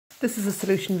This is a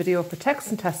solution video for Text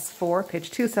and Tests 4, page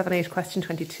 278, question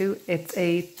 22. It's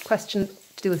a question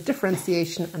to do with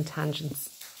differentiation and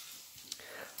tangents.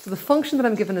 So the function that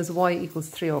I'm given is y equals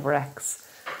 3 over x.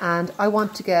 And I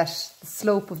want to get the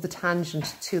slope of the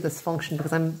tangent to this function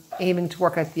because I'm aiming to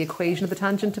work out the equation of the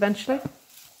tangent eventually,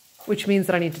 which means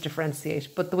that I need to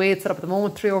differentiate. But the way it's set up at the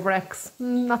moment, 3 over x,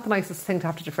 not the nicest thing to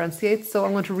have to differentiate, so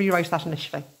I'm going to rewrite that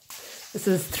initially. This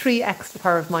is 3x to the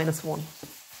power of minus 1.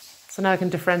 So now I can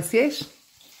differentiate,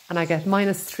 and I get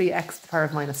minus 3x to the power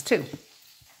of minus 2.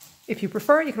 If you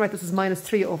prefer, you can write this as minus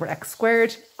 3 over x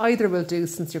squared. Either will do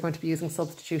since you're going to be using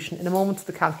substitution. In a moment,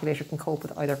 the calculator can cope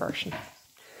with either version.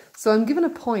 So I'm given a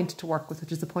point to work with,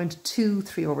 which is the point 2,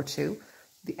 3 over 2.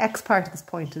 The x part of this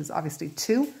point is obviously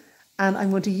 2, and I'm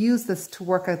going to use this to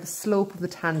work out the slope of the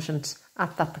tangent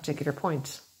at that particular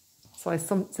point. So I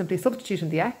simply substitute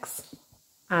in the x,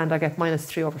 and I get minus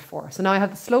 3 over 4. So now I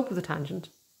have the slope of the tangent.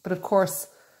 But of course,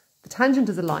 the tangent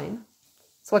is a line,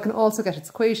 so I can also get its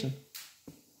equation.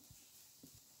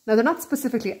 Now, they're not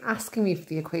specifically asking me for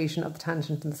the equation of the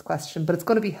tangent in this question, but it's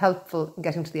going to be helpful in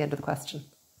getting to the end of the question.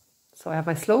 So I have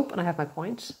my slope and I have my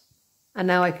point, and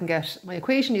now I can get my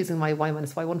equation using my y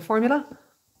minus y1 formula,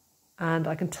 and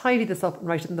I can tidy this up and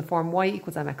write it in the form y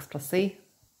equals mx plus c.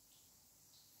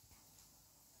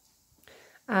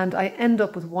 And I end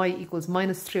up with y equals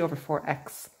minus 3 over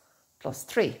 4x plus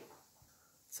 3.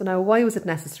 So now, why was it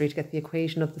necessary to get the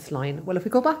equation of this line? Well, if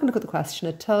we go back and look at the question,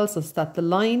 it tells us that the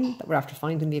line that we're after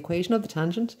finding the equation of the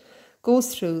tangent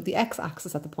goes through the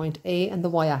x-axis at the point A and the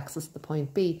y-axis at the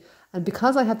point B. And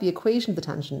because I have the equation of the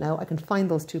tangent now, I can find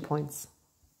those 2 points.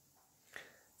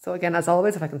 So again, as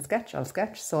always, if I can sketch, I'll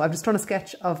sketch. So I've just drawn a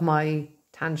sketch of my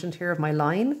tangent here, of my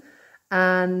line.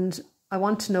 And I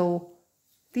want to know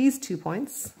these 2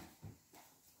 points,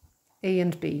 A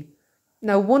and B.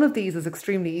 Now, one of these is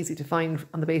extremely easy to find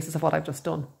on the basis of what I've just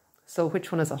done. So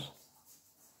which one is it?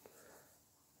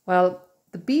 Well,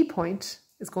 the B point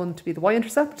is going to be the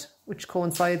y-intercept, which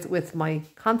coincides with my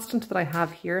constant that I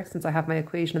have here, since I have my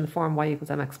equation in the form y equals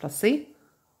mx plus c.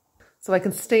 So I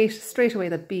can state straight away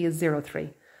that B is 0, 3.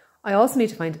 I also need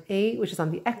to find A, which is on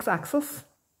the x-axis.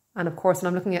 And of course, when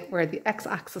I'm looking at where the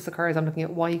x-axis occurs, I'm looking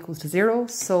at y equals to 0.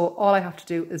 So all I have to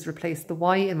do is replace the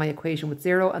y in my equation with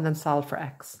 0 and then solve for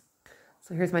x.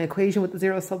 So here's my equation with the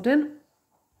 0 subbed in,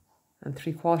 and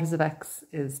 3/4 of x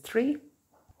is 3,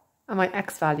 and my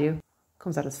x value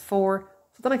comes out as 4.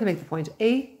 So then I can make the point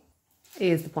A. A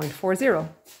is the point 4, 0.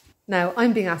 Now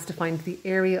I'm being asked to find the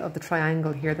area of the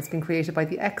triangle here that's been created by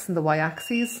the x and the y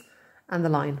axes and the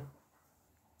line.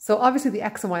 So obviously the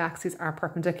x and y axes are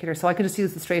perpendicular, so I can just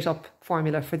use the straight up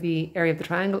formula for the area of the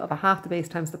triangle of a half the base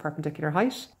times the perpendicular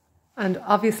height. And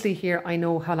obviously here I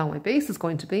know how long my base is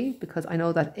going to be because I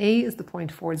know that A is the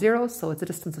point 4, 0, so it's a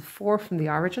distance of 4 from the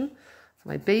origin. So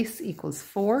my base equals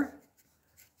 4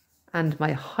 and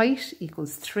my height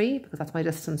equals 3 because that's my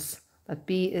distance that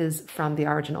B is from the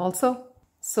origin also.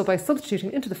 So by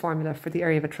substituting into the formula for the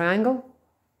area of a triangle,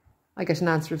 I get an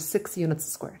answer of 6 units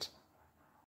squared.